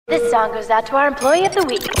This song goes out to our employee of the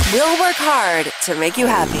week. We'll work hard to make you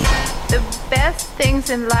happy. The best things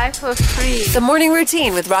in life are free. The Morning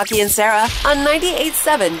Routine with Rocky and Sarah on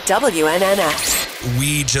 98.7 WNNS.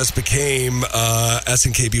 We just became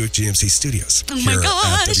S&K Buick GMC Studios here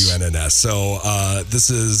at WNNS. So this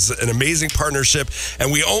is an amazing partnership,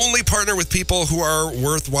 and we only partner with people who are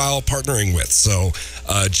worthwhile partnering with. So,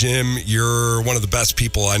 Jim, you're one of the best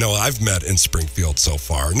people I know I've met in Springfield so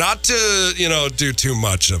far. Not to, do too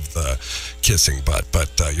much of the kissing butt,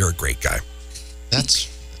 but you're a great guy. That's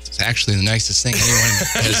actually the nicest thing anyone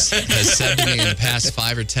has said to me in the past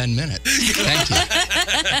 5 or 10 minutes. Thank you.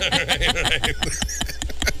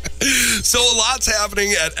 So a lot's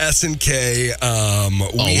happening at S&K.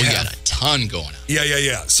 We got a ton going on.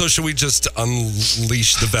 Yeah. So should we just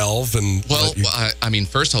unleash the valve? And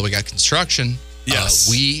first of all, we got construction.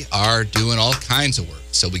 Yes. We are doing all kinds of work.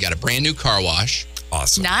 So we got a brand new car wash.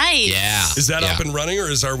 Awesome. Nice. Yeah. Is that up and running, or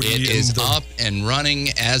are we? It is up and running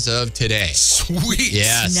as of today. Sweet.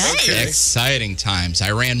 Yes. Nice. Okay. Exciting times.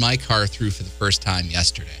 I ran my car through for the first time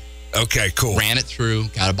yesterday. Okay, cool. Ran it through,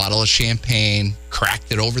 got a bottle of champagne,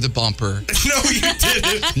 cracked it over the bumper. No, you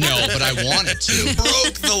didn't. No, but I wanted to.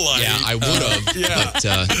 Broke the light. Yeah, I would have. Yeah.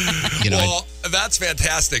 But, Well, that's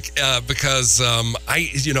fantastic because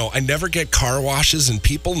I never get car washes and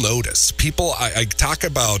people notice. I talk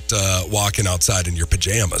about walking outside in your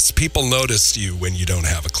pajamas. People notice you when you don't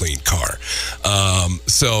have a clean car.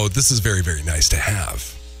 So this is very, very nice to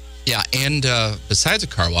have. Yeah, and besides a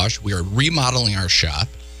car wash, we are remodeling our shop.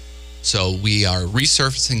 So we are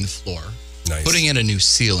resurfacing the floor, Nice. putting in a new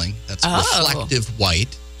ceiling that's reflective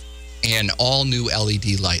white, and all new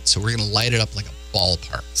LED lights. So we're going to light it up like a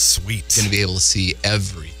ballpark. Sweet. Going to be able to see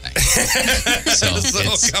everything. So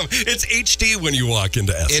it's HD when you walk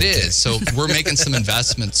into S&K. it is. So we're making some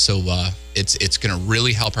investments. So it's going to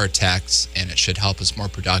really help our techs, and it should help us more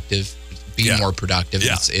productive. More productive.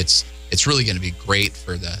 Yeah. It's really going to be great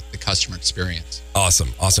for the customer experience.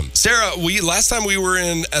 Awesome. Sarah, last time we were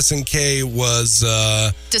in S&K was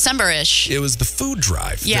December-ish. It was the food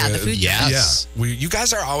drive. Yeah, the food drive. Yes. Yeah. You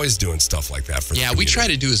guys are always doing stuff like that for the community. We try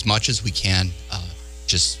to do as much as we can,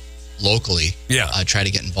 just locally. Yeah. Try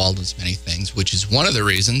to get involved in as many things, which is one of the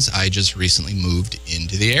reasons I just recently moved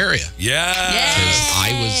into the area. Yeah.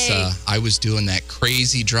 Because I was doing that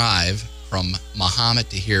crazy drive from Mahomet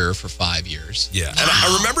to here for 5 years. Yeah. And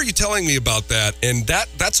I remember you telling me about that, and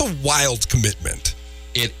that's a wild commitment.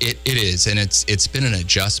 It is, and it's been an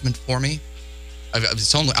adjustment for me.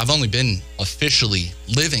 I've only been officially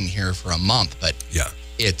living here for a month, but yeah,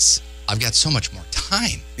 I've got so much more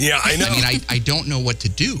time. Yeah, I know. I mean, I don't know what to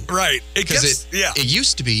do. Right. It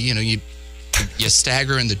used to be, you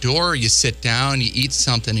stagger in the door, you sit down, you eat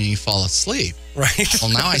something, and you fall asleep. Right.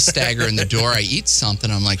 Well, now I stagger in the door, I eat something,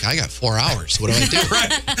 I'm like, I got 4 hours. What do I do?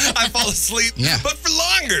 Right. I fall asleep, but for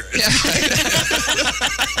longer. Yeah.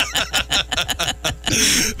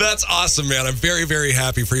 That's awesome, man. I'm very, very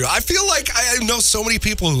happy for you. I feel like I know so many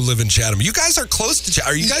people who live in Chatham. You guys are close to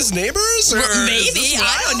Chatham. Are you guys neighbors? Or maybe.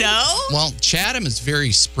 I don't know. Well, Chatham is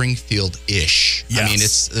very Springfield-ish. Yes. I mean,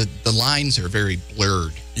 it's the lines are very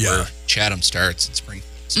blurred where Chatham starts and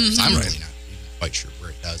Springfield starts. I'm really not even quite sure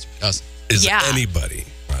where it does or doesn't. Is anybody?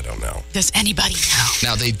 I don't know. Does anybody know?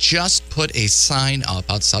 Now, they just put a sign up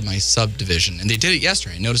outside my subdivision, and they did it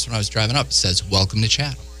yesterday. I noticed when I was driving up, it says, "Welcome to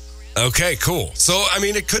Chatham." Okay, cool. So, I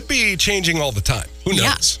mean, it could be changing all the time. Who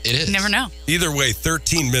knows? It is. You never know. Either way,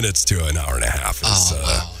 13 minutes to an hour and a half is...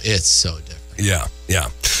 it's so different. Yeah.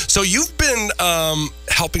 So you've been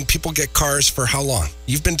helping people get cars for how long?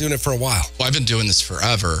 You've been doing it for a while. Well, I've been doing this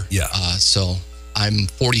forever. Yeah. So I'm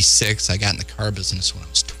 46. I got in the car business when I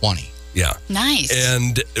was 20. Yeah. Nice.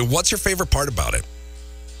 And what's your favorite part about it?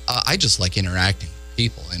 I just like interacting with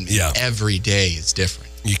people. And every day is different.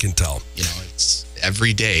 You can tell. It's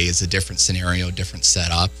every day is a different scenario, different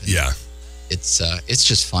setup. And it's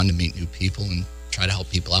just fun to meet new people and try to help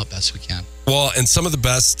people out best we can. Well, and some of the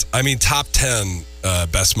best, top 10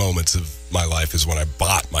 best moments of my life is when I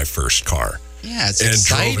bought my first car. Yeah, it's and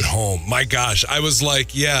exciting. drove it home. My gosh, I was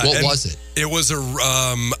like, What was it? It was a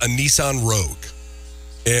Nissan Rogue.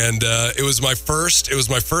 And it was my first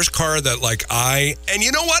car that and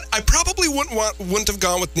you know what? I probably wouldn't have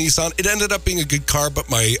gone with Nissan. It ended up being a good car, but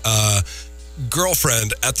my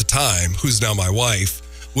girlfriend at the time, who's now my wife,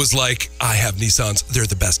 was like, I have Nissans. They're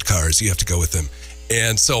the best cars. You have to go with them.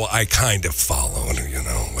 And so I kind of followed,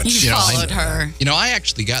 You followed her. I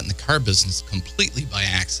actually got in the car business completely by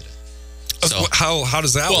accident. So how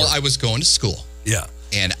does that work? Well, I was going to school. Yeah.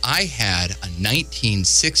 And I had a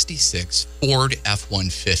 1966 Ford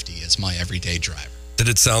F-150 as my everyday driver. Did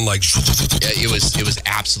it sound like? Yeah, it was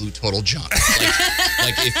absolute total junk.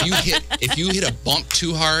 Like if you hit a bump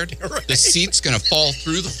too hard, the seat's gonna fall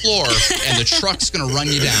through the floor and the truck's gonna run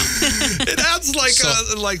you down. It adds like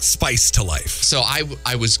spice to life. So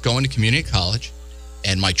I was going to community college,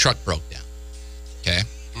 and my truck broke down. Okay,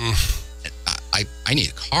 I need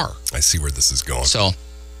a car. I see where this is going. So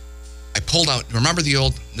I pulled out. Remember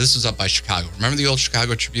this was up by Chicago. Remember the old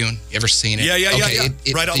Chicago Tribune? You ever seen it? Yeah.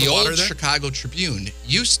 Right on the water old there? Chicago Tribune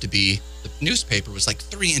used to be, the newspaper was like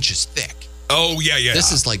 3 inches thick. Oh, yeah.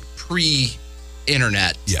 This is like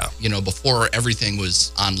pre-internet, before everything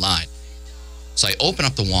was online. So I open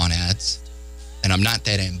up the want ads, and I'm not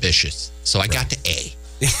that ambitious. So I got to A,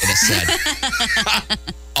 and it said,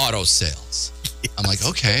 auto sales. I'm like,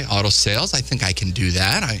 okay, auto sales. I think I can do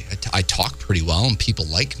that. I talk pretty well, and people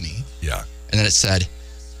like me. Yeah. And then it said,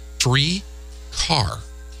 free car.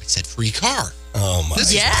 I said, free car. Oh, my.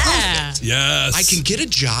 This is perfect. Yes. I can get a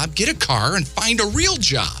job, get a car, and find a real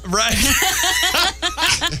job. Right.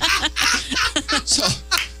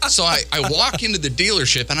 So I walk into the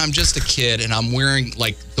dealership, and I'm just a kid, and I'm wearing,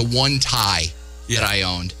 like, the one tie that I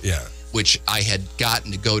owned. Yeah. Which I had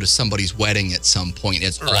gotten to go to somebody's wedding at some point.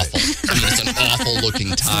 It's awful. I mean, it's an awful looking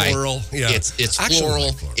tie. Floral, yeah. It's floral.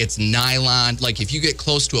 Like floral. It's nylon. Like if you get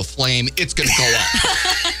close to a flame, it's going to go up.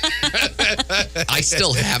 I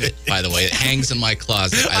still have it, by the way. It hangs in my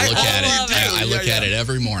closet. I look at it. I look at it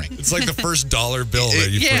every morning. It's like the first $1 bill that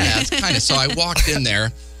you put in. Yeah, it's kind of. So I walked in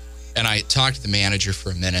there, and I talked to the manager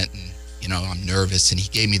for a minute, and I'm nervous, and he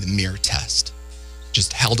gave me the mirror test.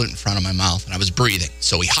 Just held it in front of my mouth, and I was breathing.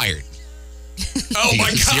 So he hired me. Oh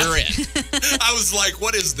my God. You're in. I was like,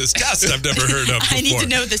 what is this test I've never heard of before? I need to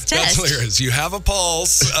know this test. That's hilarious. You have a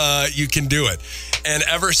pulse, you can do it. And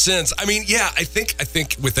ever since, I mean, yeah, I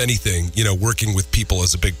think with anything, working with people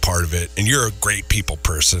is a big part of it. And you're a great people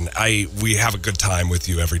person. We have a good time with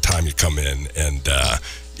you every time you come in. And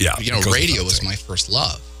radio was my first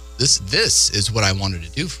love. This is what I wanted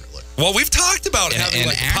to do for a living. Well, we've talked about having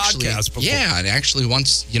a podcast before. Yeah, and actually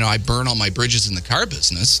once, I burn all my bridges in the car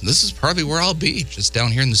business, this is probably where I'll be, just down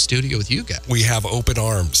here in the studio with you guys. We have open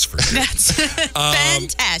arms for you. That's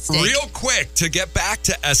fantastic. Real quick, to get back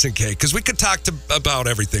to S&K, because we could talk about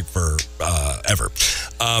everything for ever.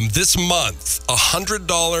 This month,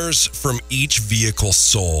 $100 from each vehicle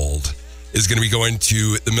sold is going to be going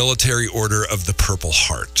to the Military Order of the Purple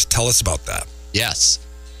Heart. Tell us about that. Yes.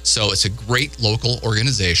 So it's a great local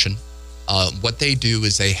organization. What they do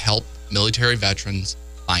is they help military veterans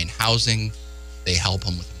find housing. They help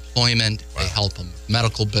them with employment. Wow. They help them with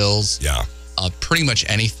medical bills. Yeah. Pretty much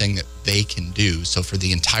anything that they can do. So for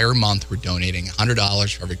the entire month, we're donating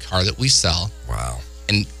 $100 for every car that we sell. Wow.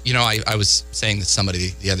 And, I was saying to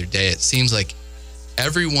somebody the other day, it seems like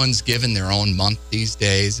everyone's given their own month these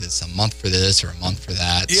days. It's a month for this or a month for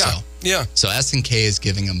that. Yeah. So S&K is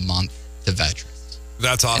giving a month to veterans.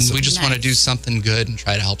 That's awesome. And we just want to do something good and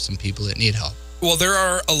try to help some people that need help. Well, there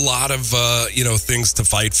are a lot of, things to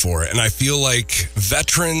fight for. And I feel like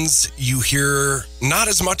veterans, you hear not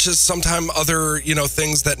as much as sometimes other,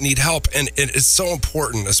 things that need help. And it is so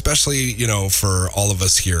important, especially, for all of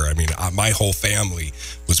us here. I mean, my whole family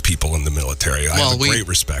was people in the military. I have great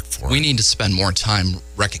respect for it. We need to spend more time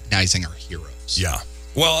recognizing our heroes. Yeah.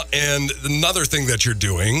 Well, and another thing that you're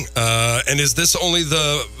doing, and is this only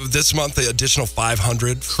this month, the additional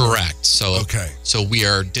 $500? Correct. So we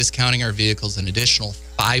are discounting our vehicles an additional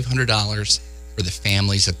 $500 for the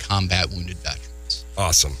families of combat wounded veterans.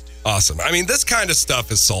 Awesome. I mean, this kind of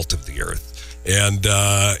stuff is salt of the earth. And,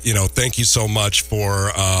 thank you so much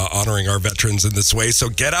for honoring our veterans in this way. So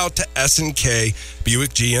get out to S&K Buick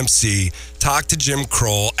GMC. Talk to Jim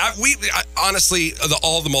Kroll. Honestly,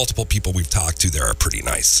 all the multiple people we've talked to there are pretty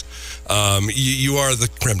nice. You are the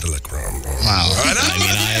creme de la creme. Wow.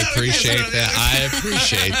 I appreciate that.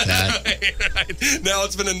 Right. Now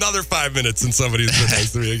it's been another 5 minutes since somebody's been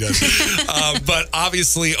nice to me again. But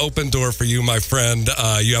obviously, open door for you, my friend.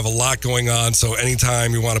 You have a lot going on. So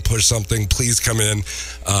anytime you want to push something, please come in.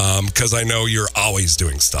 Because I know you're always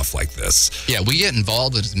doing stuff like this. Yeah, we get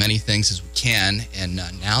involved in as many things as we can. And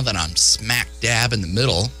now that I'm smack dab in the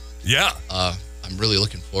middle, I'm really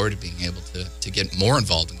looking forward to being able to get more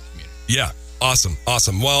involved in the community. Yeah. Awesome.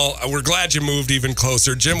 Well, we're glad you moved even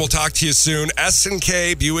closer. Jim, we'll talk to you soon.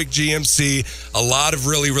 S&K Buick GMC, a lot of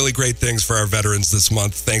really, really great things for our veterans this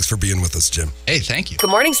month. Thanks for being with us, Jim. Hey, thank you.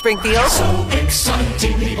 Good morning, Springfield. So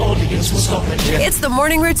exciting, the audience was commenting. It's the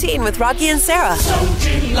morning routine with Rocky and Sarah. So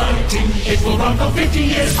delighting, it will run for 50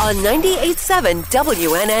 years. On 98.7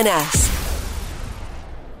 WNNS.